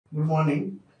Good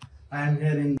morning. I am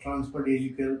here in Transworld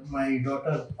Educare. My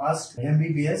daughter passed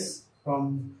Mbbs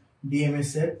from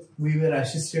DMSF. We were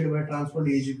assisted by Transworld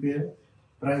Educare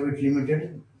Private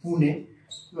Limited, Pune.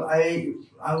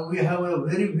 We have a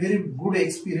very good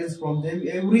experience from them.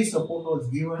 Every support was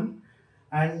given,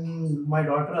 and my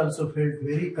daughter also felt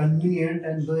very convenient,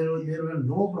 and there were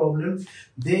no problems.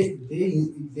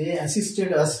 They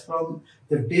assisted us from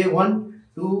the day one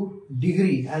to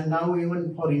degree, and now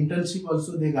even for internship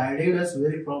also they guided us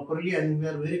very properly, and we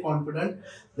are very confident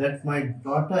that my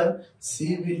daughter,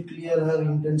 she will clear her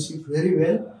internship very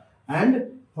well,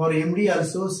 and for MD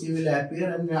also she will appear,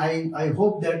 and I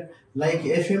hope that like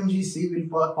FMG she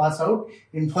will pass out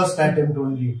in first attempt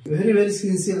only. Very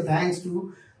sincere thanks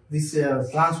to this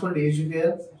Transworld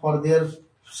Educare for their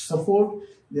support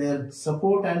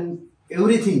and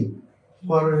everything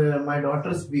for my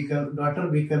daughter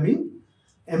becoming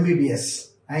Mbbs.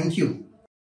 Thank you.